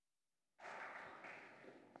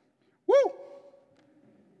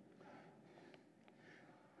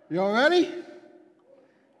You all ready?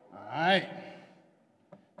 All right.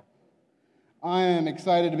 I am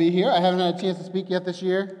excited to be here. I haven't had a chance to speak yet this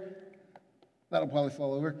year. That'll probably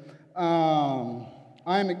fall over.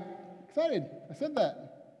 I'm excited. I said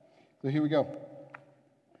that. So here we go.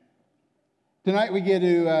 Tonight we get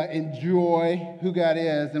to enjoy who God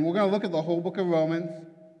is, and we're going to look at the whole book of Romans.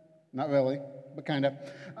 Not really, but kind of.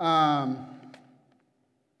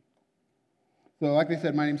 So like they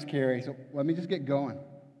said, my name's Carrie, so let me just get going.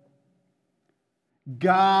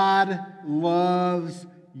 God loves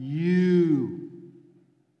you.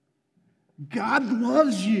 God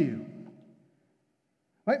loves you.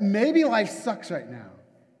 Right? Maybe life sucks right now.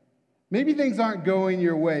 Maybe things aren't going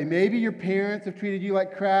your way. Maybe your parents have treated you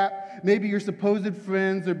like crap. Maybe your supposed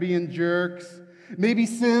friends are being jerks. Maybe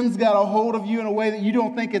sin's got a hold of you in a way that you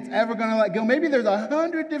don't think it's ever going to let go. Maybe there's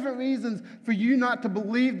 100 different reasons for you not to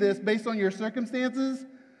believe this based on your circumstances.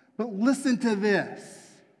 But listen to this.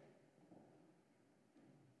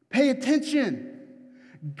 Pay attention.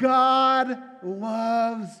 God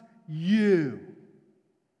loves you.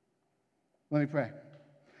 Let me pray.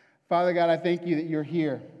 Father God, I thank you that you're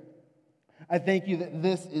here. I thank you that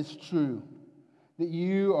this is true, that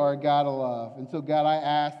you are a God of love. And so, God, I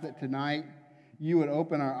ask that tonight you would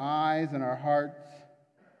open our eyes and our hearts,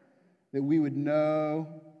 that we would know,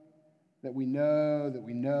 that we know, that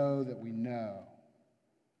we know, that we know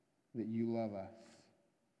that you love us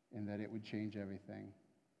and that it would change everything.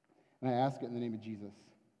 And I ask it in the name of Jesus.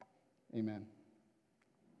 Amen.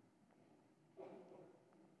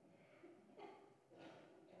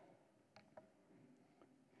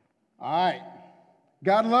 All right.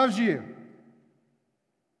 God loves you.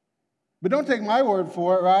 But don't take my word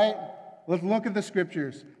for it, right? Let's look at the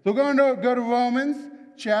scriptures. So we're going to go to Romans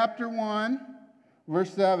chapter 1,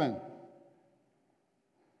 verse 7.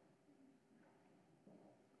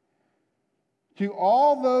 To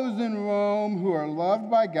all those in Rome who are loved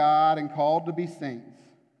by God and called to be saints,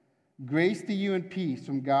 grace to you and peace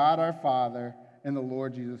from God our Father and the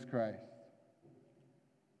Lord Jesus Christ.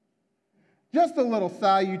 Just a little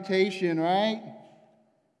salutation, right?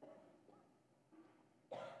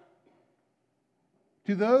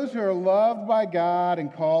 To those who are loved by God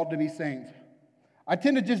and called to be saints. I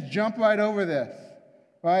tend to just jump right over this,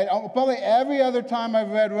 right? Probably every other time I've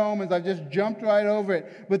read Romans, I've just jumped right over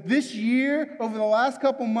it. But this year, over the last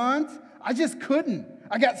couple months, I just couldn't.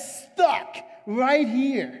 I got stuck right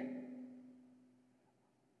here.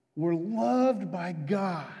 We're loved by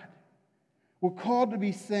God. We're called to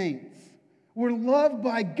be saints. We're loved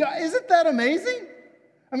by God. Isn't that amazing?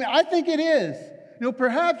 I mean, I think it is. You know,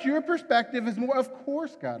 perhaps your perspective is more, of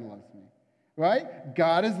course God loves me, right?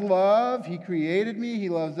 God is love. He created me. He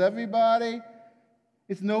loves everybody.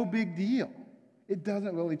 It's no big deal. It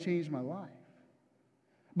doesn't really change my life.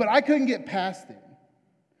 But I couldn't get past it.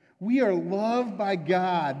 We are loved by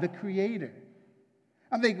God, the Creator.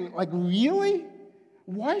 I'm thinking, like, really?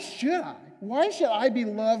 Why should I? Why should I be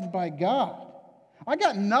loved by God? I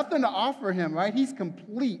got nothing to offer him, right? He's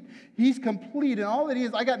complete. He's complete in all that he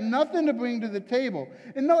is. I got nothing to bring to the table.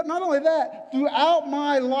 And not only that, throughout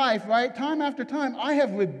my life, right, time after time, I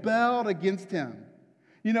have rebelled against him.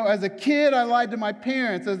 You know, as a kid, I lied to my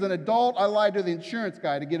parents. As an adult, I lied to the insurance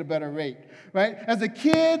guy to get a better rate, right? As a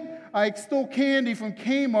kid, I stole candy from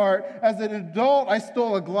Kmart. As an adult, I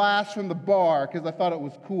stole a glass from the bar because I thought it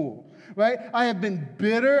was cool, right? I have been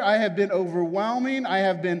bitter. I have been overwhelming. I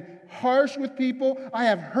have been harsh with people. I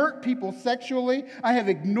have hurt people sexually. I have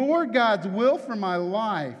ignored God's will for my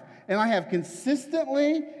life. And I have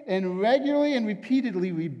consistently and regularly and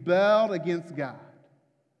repeatedly rebelled against God.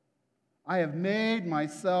 I have made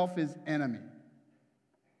myself his enemy.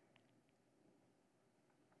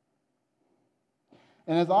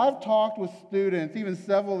 And as I've talked with students, even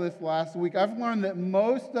several this last week, I've learned that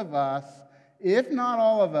most of us, if not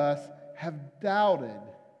all of us, have doubted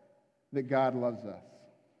that God loves us.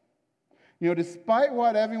 You know, despite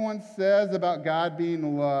what everyone says about God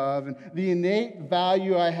being love and the innate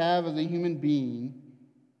value I have as a human being,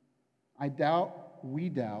 we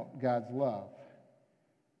doubt God's love.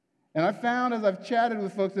 And I've found as I've chatted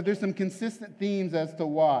with folks that there's some consistent themes as to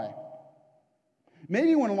why.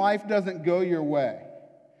 Maybe when life doesn't go your way,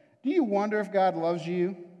 do you wonder if God loves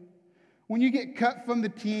you? When you get cut from the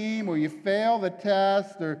team or you fail the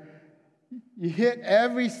test or you hit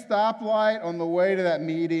every stoplight on the way to that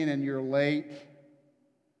meeting and you're late?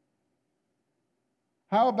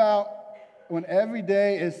 How about when every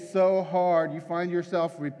day is so hard you find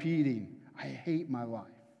yourself repeating, I hate my life?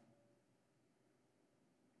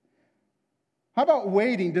 How about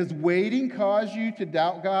waiting? Does waiting cause you to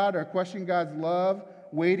doubt God or question God's love?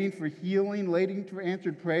 Waiting for healing, waiting for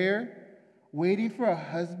answered prayer? waiting for a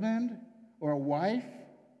husband or a wife.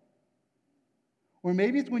 Or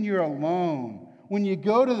maybe it's when you're alone, when you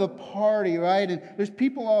go to the party, right, and there's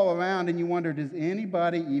people all around and you wonder, does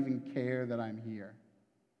anybody even care that I'm here?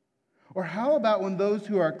 Or how about when those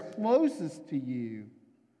who are closest to you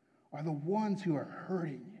are the ones who are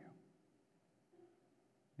hurting you?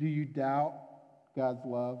 Do you doubt God's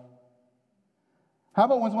love? How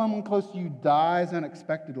about when someone close to you dies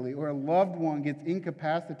unexpectedly, or a loved one gets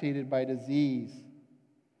incapacitated by disease,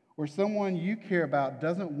 or someone you care about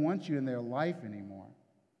doesn't want you in their life anymore?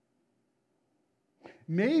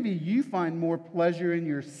 Maybe you find more pleasure in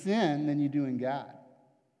your sin than you do in God.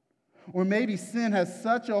 Or maybe sin has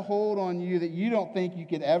such a hold on you that you don't think you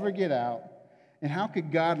could ever get out. And how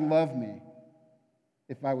could God love me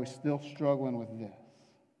if I was still struggling with this?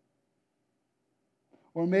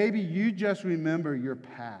 Or maybe you just remember your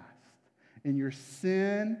past and your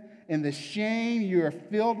sin and the shame you are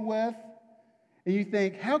filled with, and you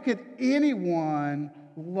think, how could anyone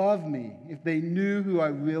love me if they knew who I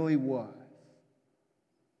really was,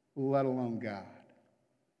 let alone God?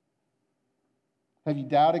 Have you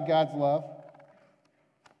doubted God's love?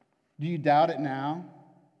 Do you doubt it now?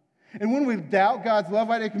 And when we doubt God's love,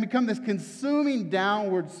 right, it can become this consuming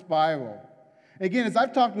downward spiral. Again, as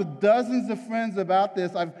I've talked with dozens of friends about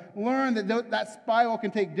this, I've learned that that spiral can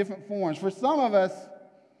take different forms. For some of us,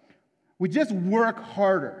 we just work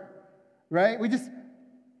harder, right?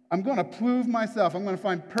 I'm going to prove myself. I'm going to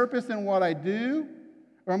find purpose in what I do,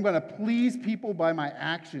 or I'm going to please people by my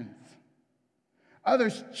actions.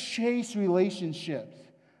 Others chase relationships.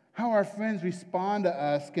 How our friends respond to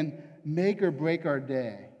us can make or break our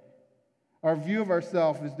day. Our view of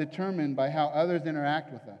ourselves is determined by how others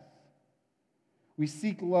interact with us. We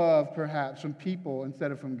seek love, perhaps, from people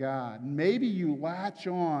instead of from God. Maybe you latch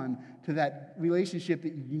on to that relationship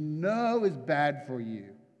that you know is bad for you,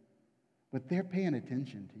 but they're paying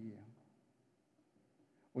attention to you.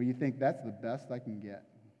 Or you think that's the best I can get.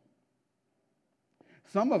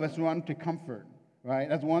 Some of us run to comfort, right?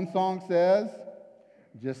 As one song says,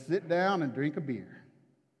 just sit down and drink a beer,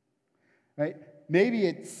 right? Maybe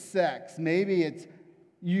it's sex. Maybe it's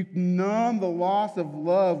you numb the loss of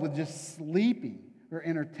love with just sleeping or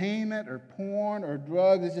entertainment or porn or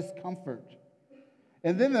drugs. It's just comfort.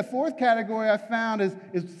 And then the fourth category I found is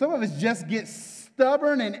some of us just get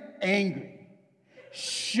stubborn and angry,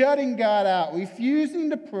 shutting God out, refusing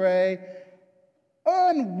to pray,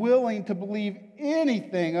 unwilling to believe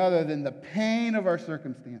anything other than the pain of our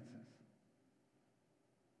circumstances.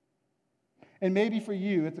 And maybe for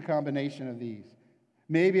you, it's a combination of these.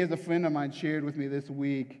 Maybe, as a friend of mine shared with me this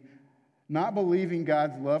week, not believing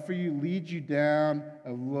God's love for you leads you down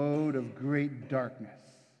a road of great darkness,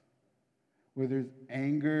 where there's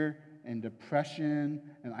anger and depression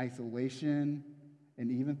and isolation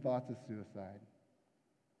and even thoughts of suicide.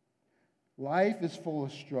 Life is full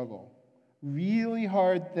of struggle, really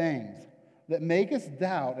hard things that make us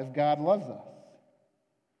doubt if God loves us.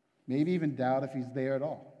 Maybe even doubt if He's there at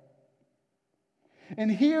all. And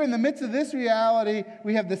here in the midst of this reality,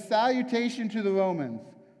 we have the salutation to the Romans,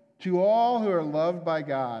 to all who are loved by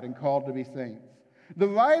God and called to be saints. The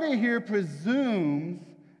writer here presumes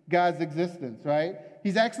God's existence, right?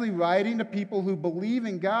 He's actually writing to people who believe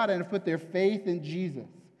in God and have put their faith in Jesus.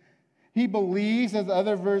 He believes, as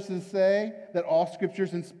other verses say, that all Scripture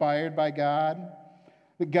is inspired by God,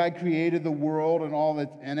 that God created the world and all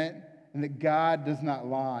that's in it, and that God does not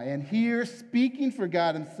lie. And here, speaking for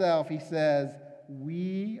God Himself, he says,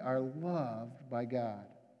 we are loved by God.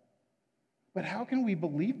 But how can we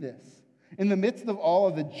believe this? In the midst of all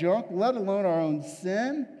of the junk, let alone our own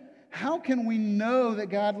sin, how can we know that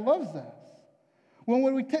God loves us? Well,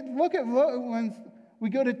 when we look at when we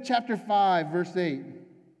go to chapter 5, verse 8,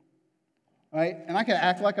 right? And I can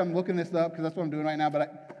act like I'm looking this up because that's what I'm doing right now,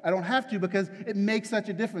 but I don't have to because it makes such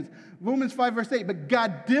a difference. Romans 5, verse 8, but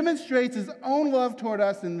God demonstrates His own love toward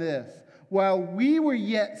us in this. While we were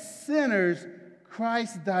yet sinners,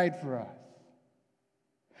 Christ died for us.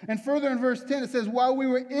 And further in verse 10, it says, while we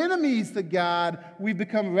were enemies to God, we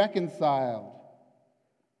become reconciled.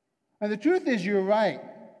 And the truth is, you're right,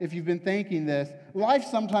 if you've been thinking this. Life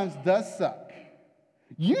sometimes does suck.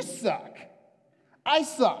 You suck. I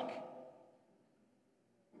suck.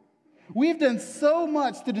 We've done so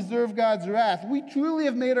much to deserve God's wrath. We truly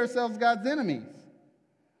have made ourselves God's enemies.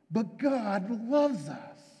 But God loves us.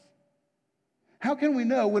 How can we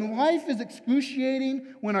know? When life is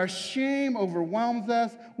excruciating, when our shame overwhelms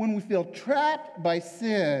us, when we feel trapped by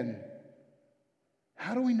sin,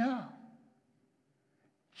 how do we know?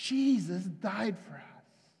 Jesus died for us.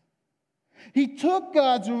 He took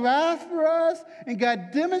God's wrath for us, and God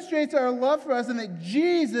demonstrates our love for us, and that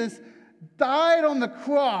Jesus died on the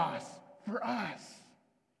cross for us.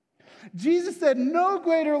 Jesus said, no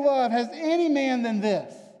greater love has any man than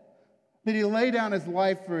this, that he lay down his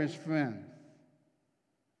life for his friends.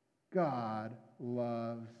 God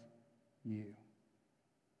loves you.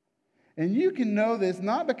 And you can know this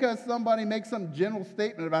not because somebody makes some general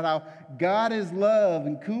statement about how God is love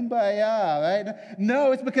and kumbaya, right?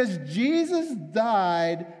 No, it's because Jesus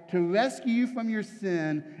died to rescue you from your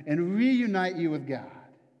sin and reunite you with God.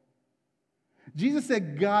 Jesus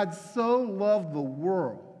said God so loved the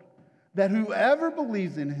world that whoever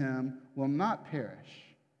believes in him will not perish,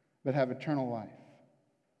 but have eternal life.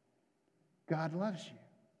 God loves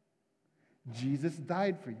you. Jesus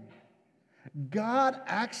died for you. God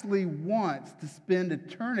actually wants to spend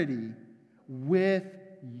eternity with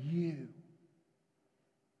you.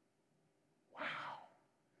 Wow.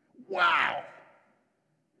 Wow.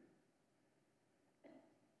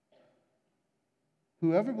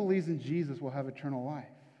 Whoever believes in Jesus will have eternal life.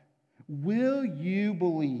 Will you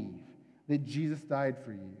believe that Jesus died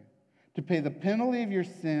for you to pay the penalty of your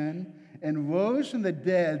sin and rose from the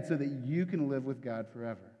dead so that you can live with God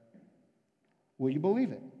forever? Will you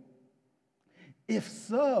believe it? If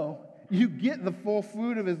so, you get the full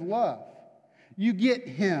fruit of his love. You get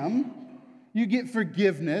him, you get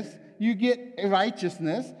forgiveness, you get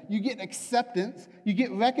righteousness, you get acceptance, you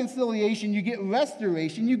get reconciliation, you get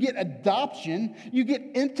restoration, you get adoption, you get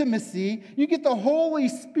intimacy, you get the Holy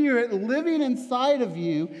Spirit living inside of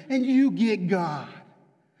you, and you get God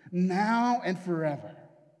now and forever.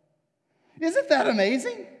 Isn't that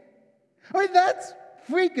amazing? I mean, that's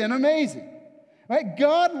freaking amazing. Right?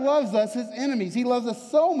 God loves us, his enemies. He loves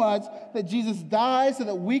us so much that Jesus died so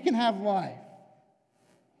that we can have life.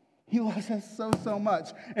 He loves us so, so much.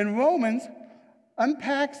 And Romans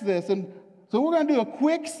unpacks this. And so we're going to do a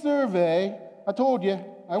quick survey. I told you.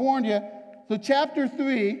 I warned you. So chapter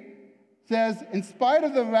 3 says, in spite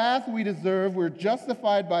of the wrath we deserve, we're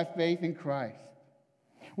justified by faith in Christ.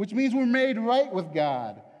 Which means we're made right with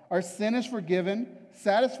God. Our sin is forgiven,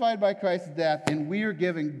 satisfied by Christ's death, and we are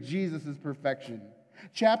given Jesus' perfection.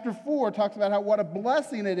 Chapter 4 talks about what a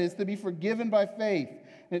blessing it is to be forgiven by faith.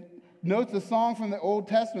 It notes a song from the Old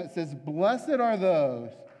Testament that says, blessed are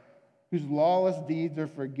those whose lawless deeds are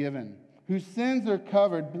forgiven, whose sins are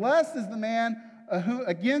covered. Blessed is the man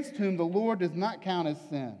against whom the Lord does not count as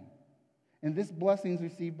sin. And this blessing is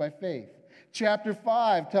received by faith. Chapter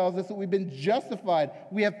 5 tells us that we've been justified.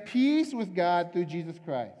 We have peace with God through Jesus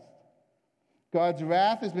Christ. God's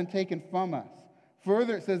wrath has been taken from us.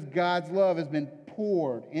 Further, it says God's love has been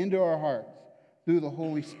poured into our hearts through the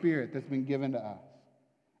Holy Spirit that's been given to us.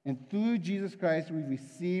 And through Jesus Christ, we've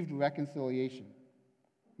received reconciliation,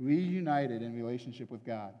 reunited in relationship with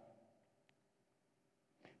God.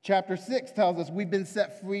 Chapter 6 tells us we've been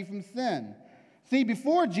set free from sin. See,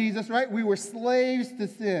 before Jesus, right, we were slaves to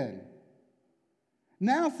sin.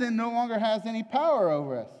 Now sin no longer has any power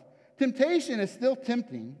over us. Temptation is still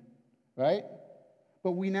tempting, right?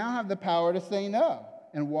 But we now have the power to say no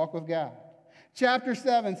and walk with God. Chapter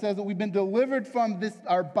 7 says that we've been delivered from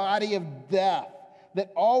our body of death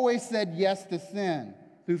that always said yes to sin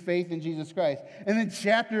through faith in Jesus Christ. And then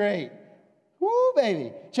chapter 8, woo,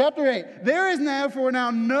 baby. Chapter 8, there is now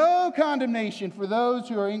no condemnation for those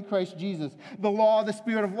who are in Christ Jesus. The law of the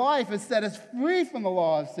Spirit of life has set us free from the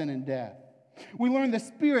law of sin and death. We learn the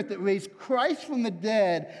Spirit that raised Christ from the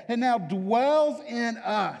dead and now dwells in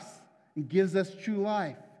us and gives us true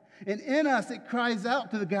life. And in us, it cries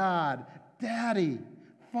out to the God, Daddy,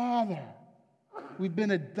 Father. We've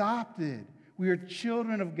been adopted. We are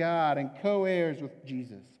children of God and co-heirs with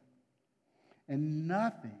Jesus. And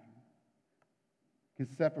nothing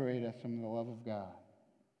can separate us from the love of God.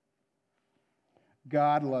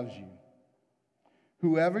 God loves you.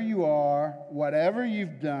 Whoever you are, whatever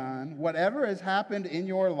you've done, whatever has happened in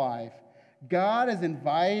your life, God is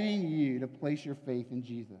inviting you to place your faith in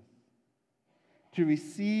Jesus, to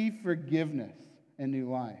receive forgiveness and new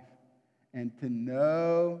life, and to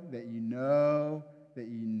know that you know that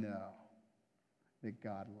you know that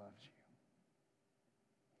God loves you.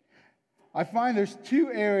 I find there's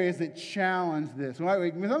two areas that challenge this. Some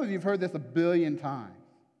of you have heard this a billion times.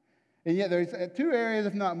 And yet there's two areas,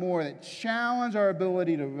 if not more, that challenge our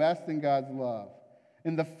ability to rest in God's love.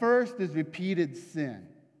 And the first is repeated sin.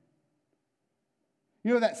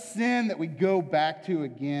 You know, that sin that we go back to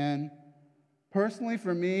again. Personally,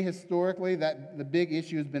 for me, historically, that the big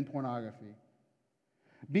issue has been pornography.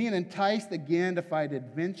 Being enticed again to find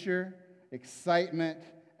adventure, excitement,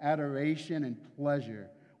 adoration, and pleasure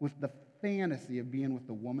with the fantasy of being with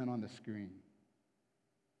the woman on the screen.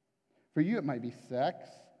 For you, it might be sex.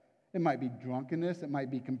 It might be drunkenness. It might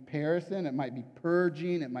be comparison. It might be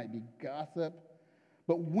purging. It might be gossip.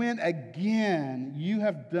 But when again you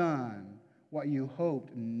have done what you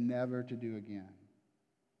hoped never to do again.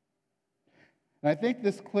 And I think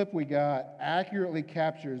this clip we got accurately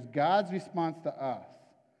captures God's response to us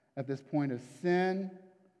at this point of sin,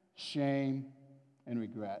 shame, and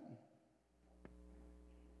regret.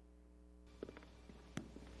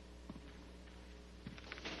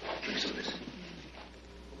 Drink some of this.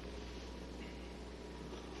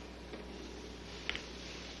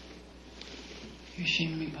 You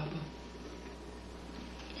ashamed of me, Papa?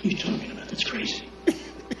 What are you talking about? That's crazy.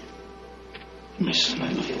 My son,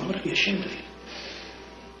 I love you. Why would I be ashamed of you?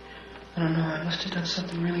 I don't know. I must have done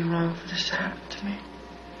something really wrong for this to happen to me.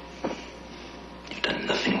 You've done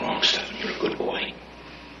nothing wrong, Stephen. You're a good boy.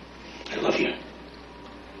 I love you.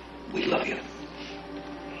 We love you.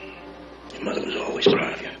 Your mother was always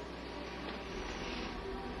proud of you.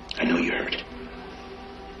 I know you're hurt.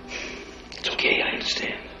 It's okay, I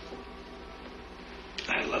understand.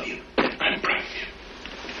 I love you. I'm proud of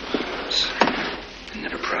you. Sorry. I'm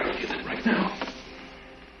never proud of you than right now.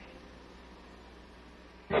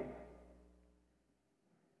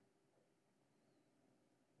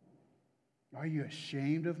 Are you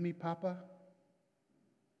ashamed of me, Papa?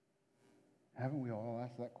 Haven't we all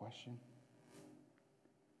asked that question?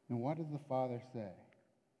 And what does the Father say?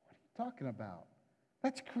 What are you talking about?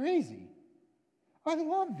 That's crazy. I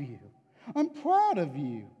love you. I'm proud of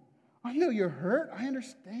you. I know you're hurt. I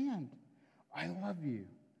understand. I love you.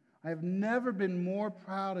 I have never been more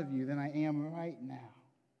proud of you than I am right now.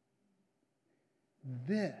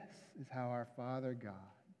 This is how our Father God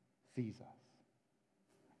sees us.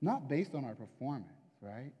 Not based on our performance,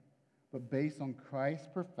 right? But based on Christ's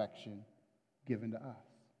perfection given to us.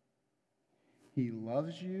 He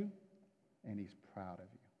loves you and he's proud of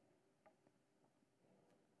you.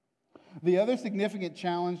 The other significant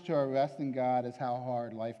challenge to our rest in God is how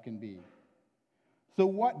hard life can be. So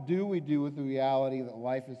what do we do with the reality that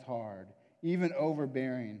life is hard, even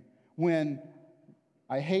overbearing, when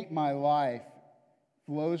I hate my life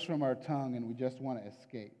flows from our tongue and we just want to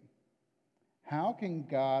escape? How can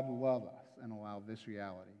God love us and allow this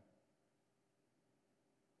reality?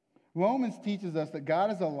 Romans teaches us that God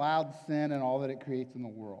has allowed sin and all that it creates in the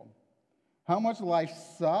world. How much life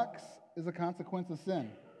sucks is a consequence of sin.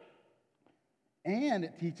 And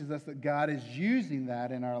it teaches us that God is using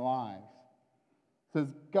that in our lives. It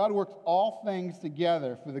says, God works all things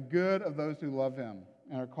together for the good of those who love him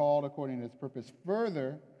and are called according to his purpose.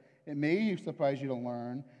 Further, it may surprise you to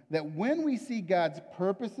learn that when we see God's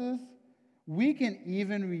purposes, we can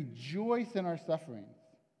even rejoice in our sufferings.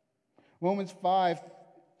 Romans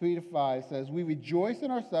 5:3-5 says, we rejoice in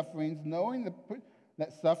our sufferings, knowing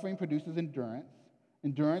that suffering produces endurance.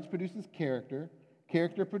 Endurance produces character.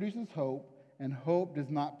 Character produces hope. And hope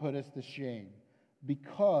does not put us to shame,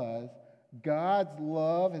 because God's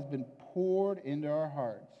love has been poured into our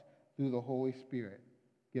hearts through the Holy Spirit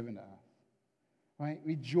given to us. Right?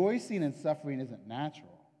 Rejoicing in suffering isn't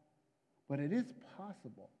natural, but it is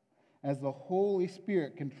possible as the Holy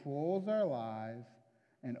Spirit controls our lives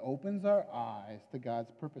and opens our eyes to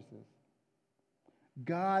God's purposes.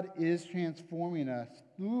 God is transforming us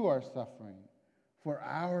through our suffering for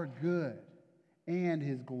our good and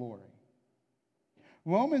his glory.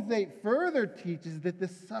 Romans 8 further teaches that the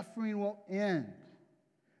suffering will end.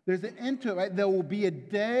 There's an end to it, right? There will be a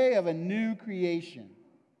day of a new creation.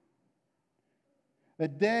 A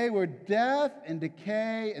day where death and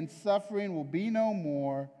decay and suffering will be no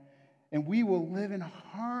more, and we will live in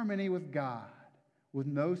harmony with God, with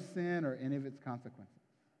no sin or any of its consequences.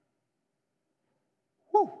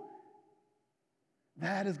 Whew!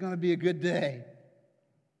 That is going to be a good day.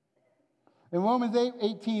 And Romans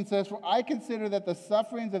 8:18 says, for I consider that the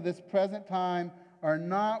sufferings of this present time are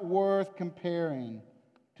not worth comparing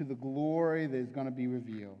to the glory that is going to be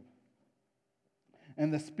revealed.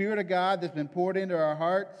 And the Spirit of God that's been poured into our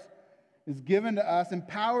hearts is given to us,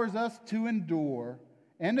 empowers us to endure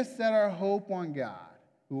and to set our hope on God,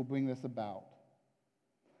 who will bring this about.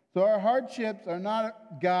 So our hardships are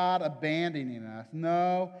not God abandoning us.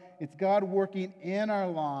 No, it's God working in our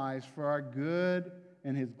lives for our good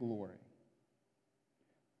and his glory.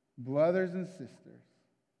 Brothers and sisters,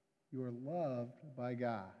 you are loved by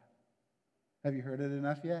God. Have you heard it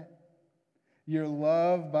enough yet? You're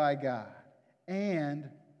loved by God and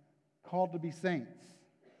called to be saints.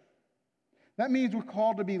 That means we're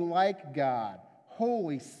called to be like God,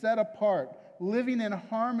 holy, set apart, living in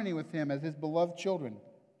harmony with him as his beloved children.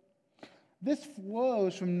 This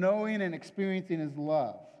flows from knowing and experiencing his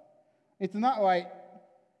love. It's not like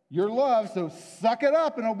you're loved, so suck it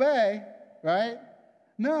up and obey, right?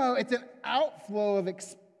 No, it's an outflow of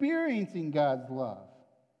experiencing God's love.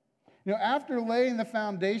 After laying the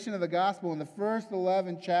foundation of the gospel in the first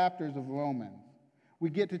 11 chapters of Romans, we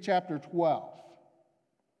get to chapter 12.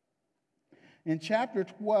 In chapter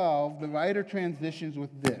 12, the writer transitions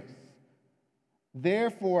with this.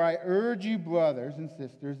 Therefore, I urge you, brothers and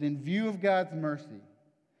sisters, in view of God's mercy,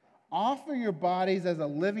 offer your bodies as a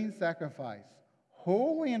living sacrifice,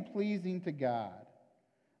 holy and pleasing to God.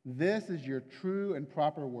 This is your true and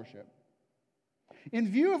proper worship.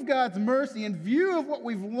 In view of God's mercy, in view of what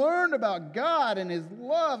we've learned about God and His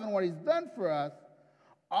love and what He's done for us,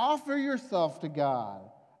 offer yourself to God,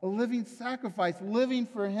 a living sacrifice, living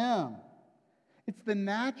for Him. It's the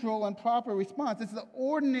natural and proper response. It's the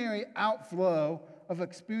ordinary outflow of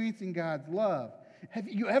experiencing God's love. Have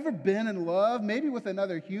you ever been in love, maybe with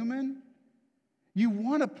another human? You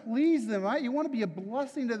want to please them, right? You want to be a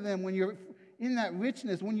blessing to them when you're in that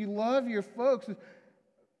richness. When you love your folks,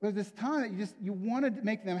 there's this time that you want to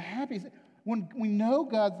make them happy. When we know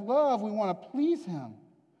God's love, we want to please Him.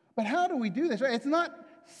 But how do we do this? Right? It's not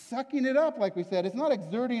sucking it up, like we said. It's not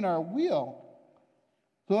exerting our will.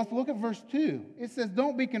 So let's look at verse 2. It says,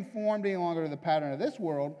 don't be conformed any longer to the pattern of this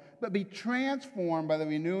world, but be transformed by the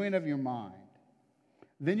renewing of your mind.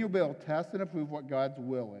 Then you'll be able to test and approve what God's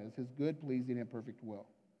will is, His good, pleasing, and perfect will.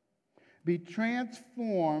 Be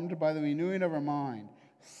transformed by the renewing of our mind.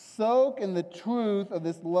 Soak in the truth of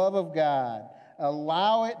this love of God.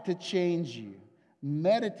 Allow it to change you.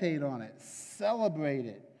 Meditate on it. Celebrate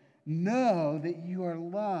it. Know that you are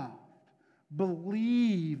loved.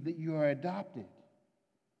 Believe that you are adopted.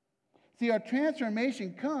 See, our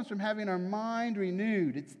transformation comes from having our mind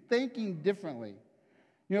renewed. It's thinking differently.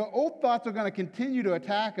 Old thoughts are going to continue to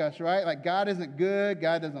attack us, right? Like God isn't good,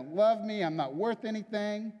 God doesn't love me, I'm not worth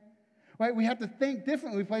anything. Right? We have to think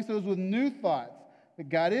differently. Replace those with new thoughts. That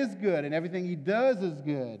God is good and everything He does is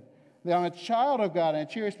good. That I'm a child of God and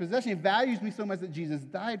a cherished possession. He values me so much that Jesus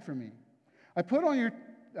died for me. I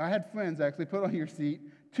had friends actually put on your seat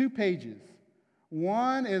 2 pages.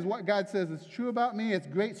 One is what God says is true about me. It's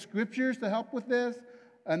great scriptures to help with this.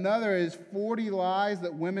 Another is 40 lies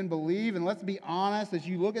that women believe. And let's be honest, as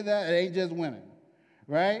you look at that, it ain't just women,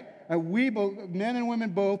 right? And men and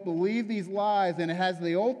women both believe these lies, and it has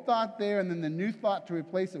the old thought there and then the new thought to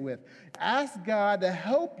replace it with. Ask God to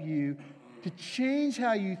help you to change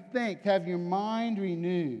how you think, to have your mind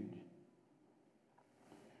renewed.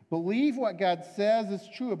 Believe what God says is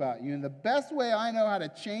true about you. And the best way I know how to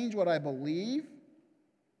change what I believe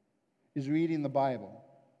is reading the Bible.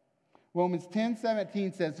 Romans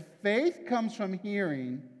 10:17 says, faith comes from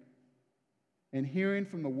hearing, and hearing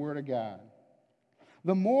from the Word of God.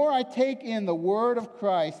 The more I take in the Word of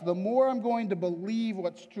Christ, the more I'm going to believe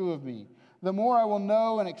what's true of me. The more I will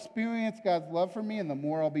know and experience God's love for me, and the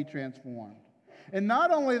more I'll be transformed. And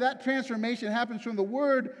not only that transformation happens from the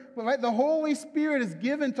Word, but right, the Holy Spirit is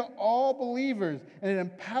given to all believers, and it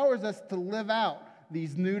empowers us to live out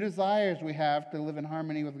these new desires we have to live in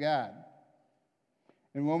harmony with God.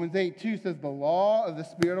 And Romans 8:2 says, the law of the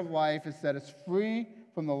Spirit of life has set us free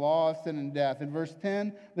from the law of sin and death. In verse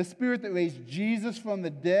 10, the Spirit that raised Jesus from the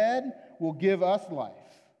dead will give us life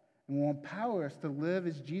and will empower us to live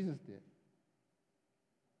as Jesus did.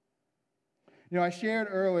 I shared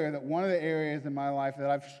earlier that one of the areas in my life that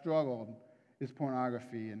I've struggled is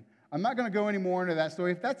pornography. And I'm not going to go any more into that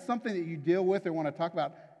story. If that's something that you deal with or want to talk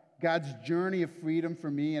about God's journey of freedom for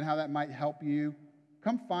me and how that might help you,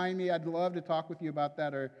 come find me. I'd love to talk with you about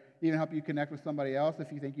that, or even help you connect with somebody else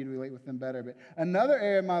if you think you'd relate with them better. But another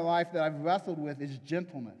area of my life that I've wrestled with is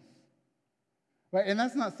gentleness. Right? And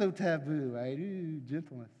that's not so taboo, right? Ooh,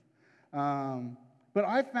 gentleness. But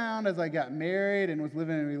I found as I got married and was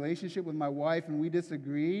living in a relationship with my wife and we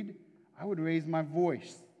disagreed, I would raise my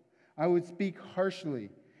voice. I would speak harshly.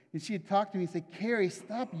 And she'd talk to me and say, Carrie,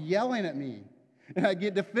 stop yelling at me. And I'd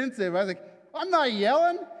get defensive. I was like, I'm not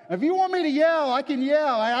yelling. If you want me to yell, I can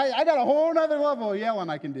yell. I got a whole other level of yelling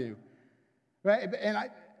I can do. Right?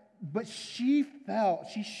 But she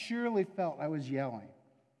surely felt I was yelling.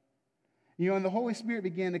 And the Holy Spirit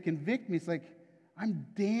began to convict me. It's like, I'm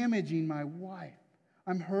damaging my wife.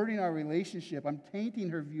 I'm hurting our relationship. I'm tainting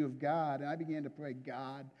her view of God. And I began to pray,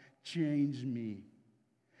 God, change me.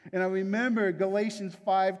 And I remember Galatians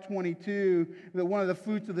 5:22, that one of the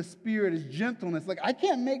fruits of the Spirit is gentleness. Like, I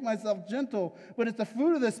can't make myself gentle, but it's the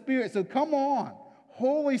fruit of the Spirit. So come on.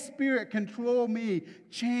 Holy Spirit, control me,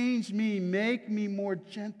 change me, make me more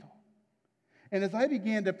gentle. And as I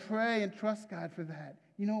began to pray and trust God for that,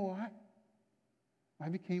 you know what? I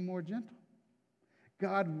became more gentle.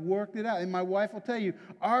 God worked it out. And my wife will tell you,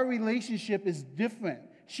 our relationship is different.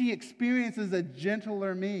 She experiences a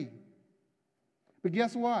gentler me. But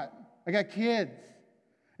guess what? I got kids,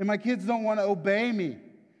 and my kids don't want to obey me.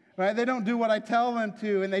 Right? They don't do what I tell them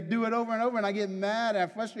to, and they do it over and over, and I get mad and I'm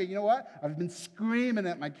frustrated. You know what? I've been screaming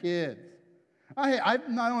at my kids. I've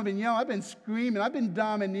not only been yelling, I've been screaming. I've been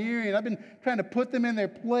domineering. I've been trying to put them in their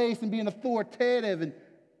place and being authoritative, and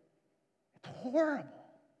it's horrible.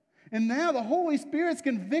 And now the Holy Spirit's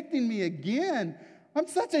convicting me again. I'm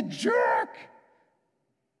such a jerk.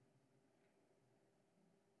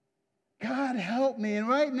 God, help me. And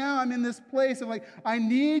right now I'm in this place of like, I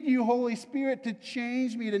need you, Holy Spirit, to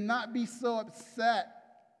change me, to not be so upset.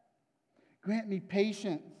 Grant me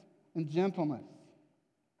patience and gentleness.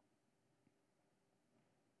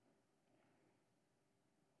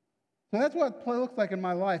 So that's what it looks like in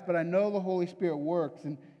my life, but I know the Holy Spirit works.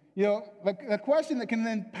 And, the question that can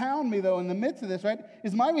then pound me, though, in the midst of this, right,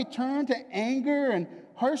 is my return to anger and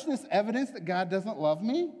harshness evidence that God doesn't love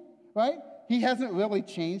me, right? He hasn't really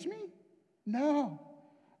changed me? No,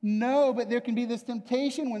 but there can be this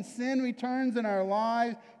temptation when sin returns in our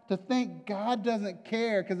lives to think God doesn't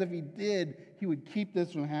care, because if he did, he would keep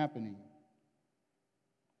this from happening.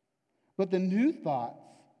 But the new thoughts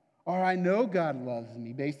are, I know God loves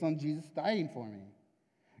me based on Jesus dying for me.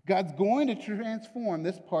 God's going to transform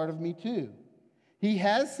this part of me too. He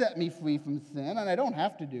has set me free from sin, and I don't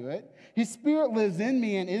have to do it. His Spirit lives in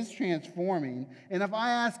me and is transforming. And if I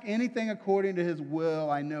ask anything according to his will,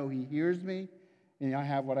 I know he hears me, and I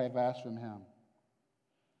have what I've asked from him.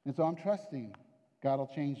 And so I'm trusting God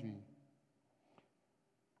will change me.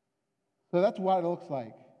 So that's what it looks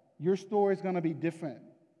like. Your story is going to be different,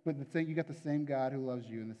 but you got the same God who loves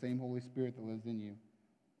you and the same Holy Spirit that lives in you.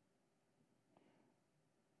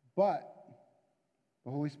 But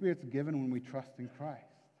the Holy Spirit's given when we trust in Christ.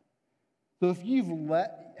 So if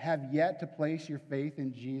have yet to place your faith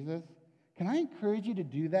in Jesus, can I encourage you to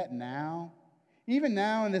do that now? Even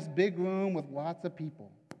now in this big room with lots of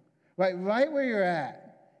people. Right where you're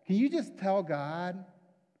at. Can you just tell God,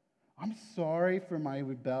 I'm sorry for my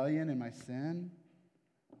rebellion and my sin.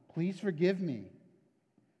 Please forgive me.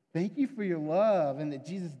 Thank you for your love and that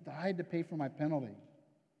Jesus died to pay for my penalty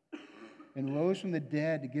and rose from the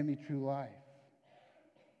dead to give me true life.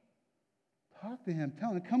 Talk to him.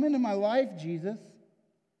 Tell him, come into my life, Jesus.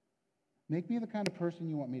 Make me the kind of person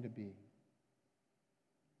you want me to be.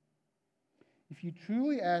 If you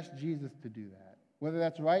truly ask Jesus to do that, whether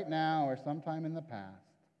that's right now or sometime in the past,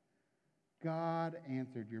 God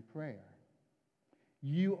answered your prayer.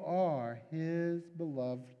 You are his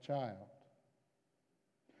beloved child.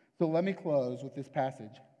 So let me close with this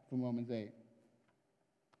passage from Romans 8. It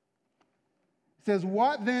says,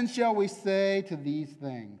 what then shall we say to these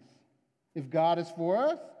things? If God is for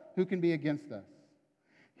us, who can be against us?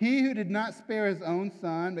 He who did not spare his own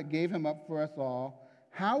son, but gave him up for us all,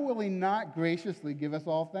 how will he not graciously give us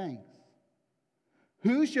all things?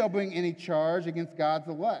 Who shall bring any charge against God's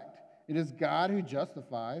elect? It is God who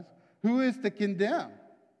justifies. Who is to condemn?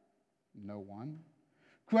 No one.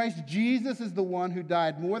 Christ Jesus is the one who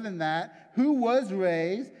died, more than that, who was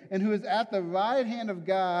raised, and who is at the right hand of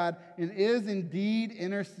God and is indeed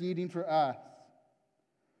interceding for us.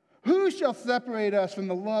 Who shall separate us from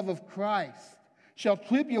the love of Christ? Shall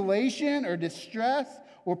tribulation or distress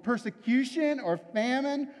or persecution or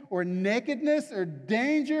famine or nakedness or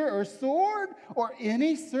danger or sword or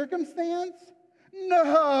any circumstance?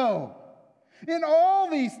 No! In all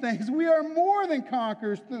these things we are more than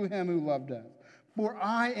conquerors through him who loved us. For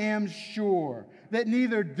I am sure that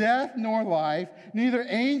neither death nor life, neither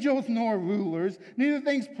angels nor rulers, neither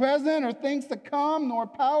things present or things to come, nor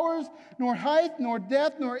powers, nor height, nor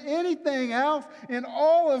depth, nor anything else in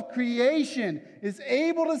all of creation is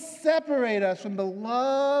able to separate us from the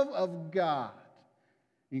love of God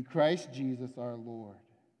in Christ Jesus our Lord.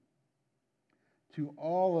 To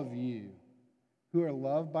all of you who are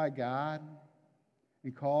loved by God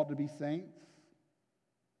and called to be saints,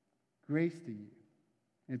 grace to you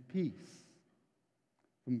and peace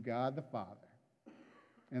from God the Father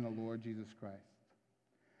and the Lord Jesus Christ.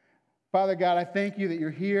 Father God, I thank you that you're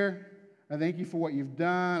here. I thank you for what you've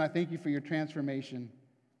done. I thank you for your transformation.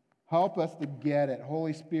 Help us to get it.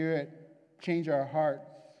 Holy Spirit, change our hearts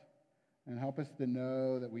and help us to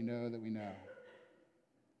know that we know that we know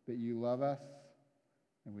that you love us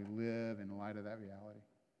and we live in light of that reality.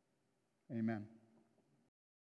 Amen.